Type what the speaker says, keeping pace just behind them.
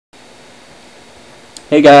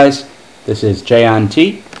Hey guys, this is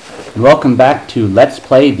JayonT, and welcome back to Let's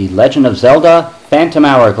Play The Legend of Zelda Phantom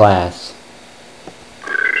Hourglass.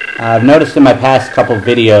 I've noticed in my past couple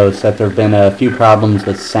videos that there have been a few problems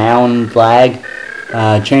with sound lag.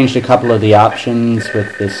 Changed a couple of the options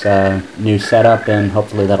with this new setup, and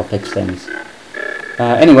hopefully that'll fix things.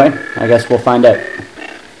 Anyway, I guess we'll find out.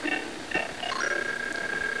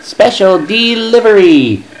 Special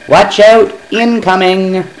delivery! Watch out,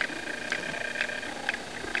 incoming!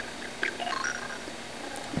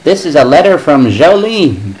 This is a letter from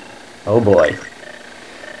Jolene. Oh boy.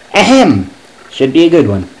 Ahem! Should be a good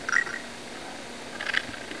one.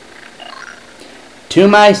 To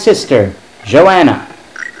my sister, Joanna.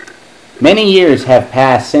 Many years have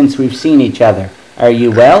passed since we've seen each other. Are you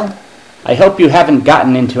well? I hope you haven't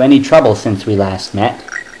gotten into any trouble since we last met.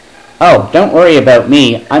 Oh, don't worry about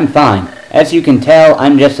me. I'm fine. As you can tell,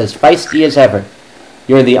 I'm just as feisty as ever.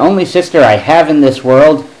 You're the only sister I have in this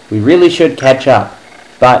world. We really should catch up.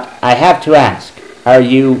 But I have to ask, are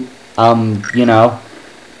you, do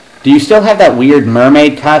you still have that weird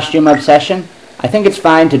mermaid costume obsession? I think it's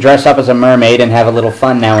fine to dress up as a mermaid and have a little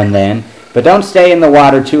fun now and then, but don't stay in the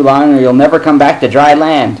water too long or you'll never come back to dry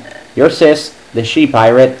land. Your sis, the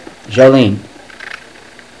she-pirate, Jolene.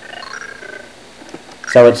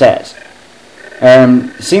 So it says.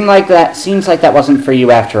 Seems like that wasn't for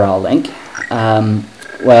you after all, Link.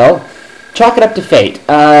 Well, chalk it up to fate.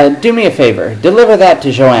 Do me a favor. Deliver that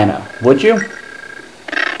to Joanna, would you?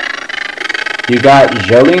 You got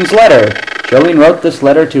Jolene's letter. Jolene wrote this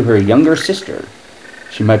letter to her younger sister.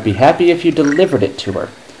 She might be happy if you delivered it to her.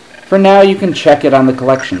 For now, you can check it on the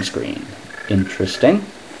collection screen. Interesting.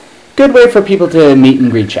 Good way for people to meet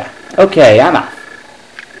and greet ya. Okay, I'm off.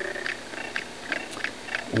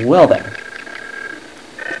 Well then.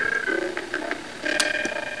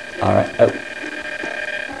 Alright, oh.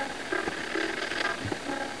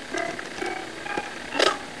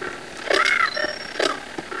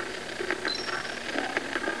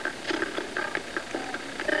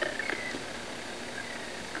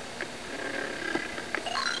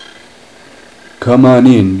 Come on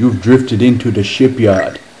in, you've drifted into the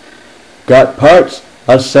shipyard. Got parts?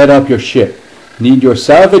 I'll set up your ship. Need your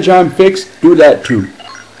salvage arm fixed? Do that too.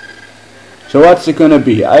 So what's it gonna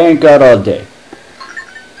be? I ain't got all day.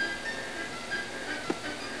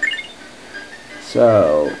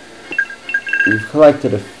 So, we've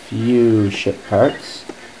collected a few ship parts.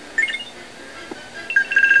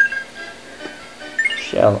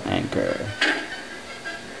 Shell anchor.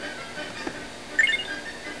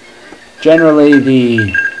 Generally,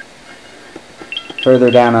 the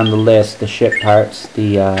further down on the list, the ship parts,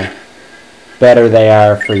 the better they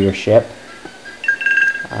are for your ship.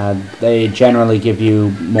 They generally give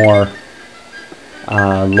you more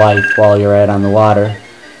life while you're out on the water.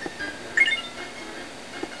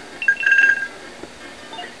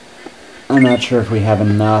 I'm not sure if we have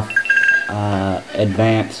enough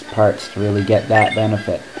advanced parts to really get that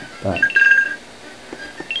benefit, but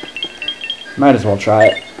might as well try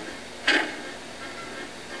it.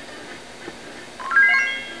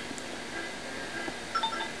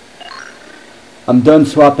 I'm done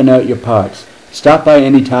swapping out your parts. Stop by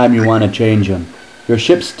any time you want to change them. Your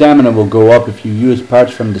ship's stamina will go up if you use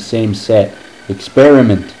parts from the same set.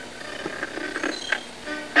 Experiment.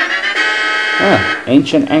 Ah,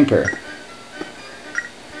 ancient anchor.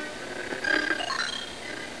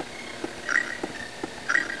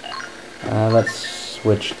 Let's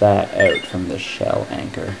switch that out from the shell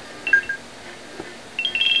anchor.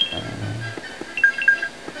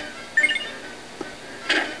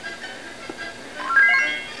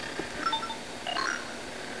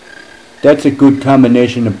 That's a good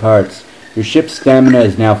combination of parts. Your ship's stamina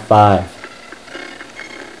is now 5.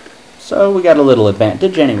 So we got a little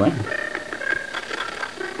advantage anyway.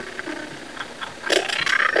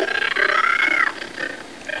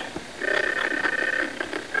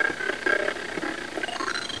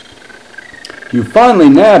 You finally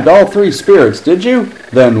nabbed all 3 spirits, did you?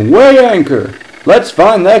 Then weigh anchor. Let's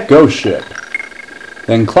find that ghost ship.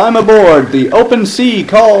 Then climb aboard. The open sea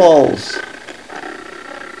calls.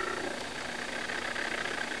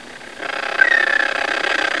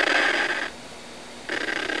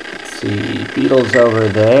 See, Beedle's over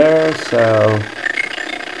there, so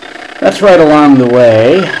that's right along the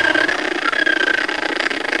way.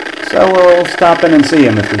 So we'll stop in and see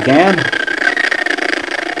him if we can.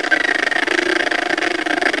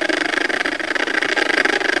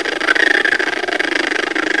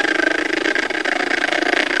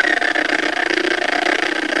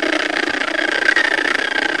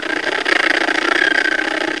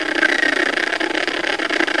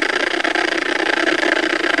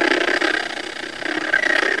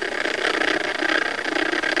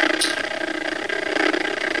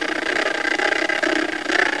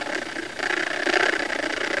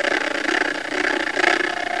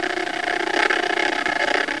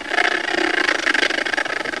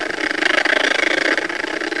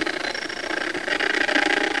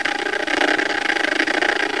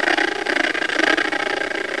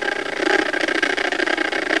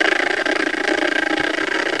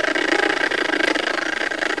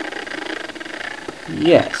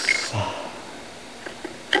 Yes.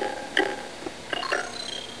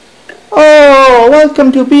 Oh,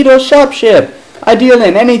 welcome to Beedle's shopship. I deal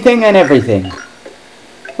in anything and everything.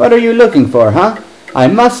 What are you looking for, huh? I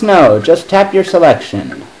must know. Just tap your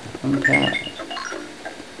selection. Okay.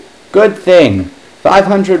 Good thing.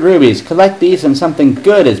 500 rubies. Collect these and something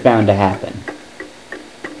good is bound to happen.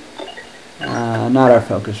 Not our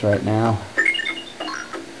focus right now.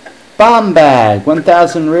 Bomb bag.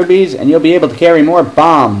 1,000 rubies and you'll be able to carry more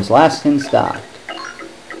bombs. Last in stock.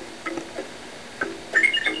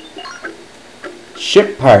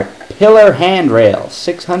 Ship part. Pillar handrail.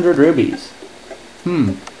 600 rubies.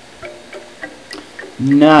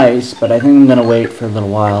 Nice, but I think I'm going to wait for a little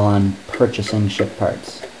while on purchasing ship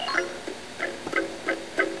parts,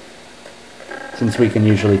 since we can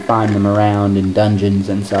usually find them around in dungeons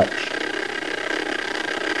and such.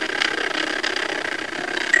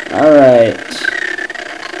 Alright.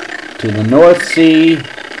 To the North Sea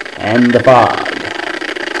and the fog.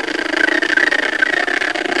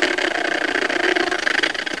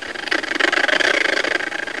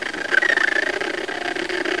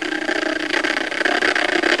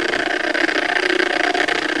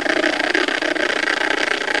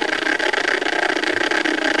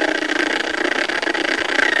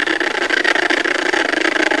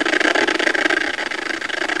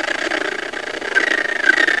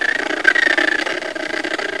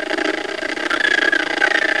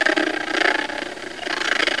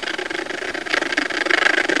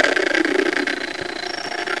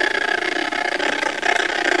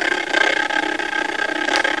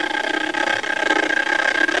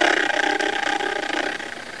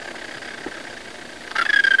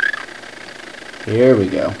 Here we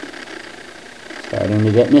go. Starting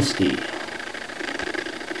to get misty.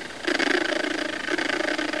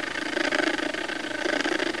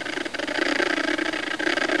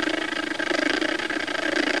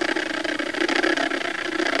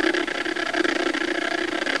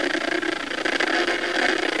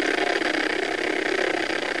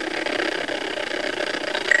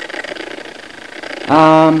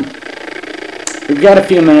 We've got a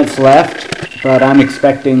few minutes left, but I'm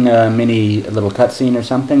expecting a mini little cutscene or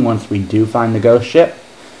something once we do find the ghost ship.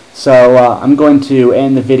 So I'm going to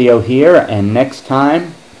end the video here, and next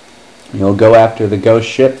time we'll go after the ghost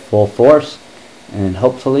ship full force and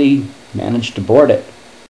hopefully manage to board it.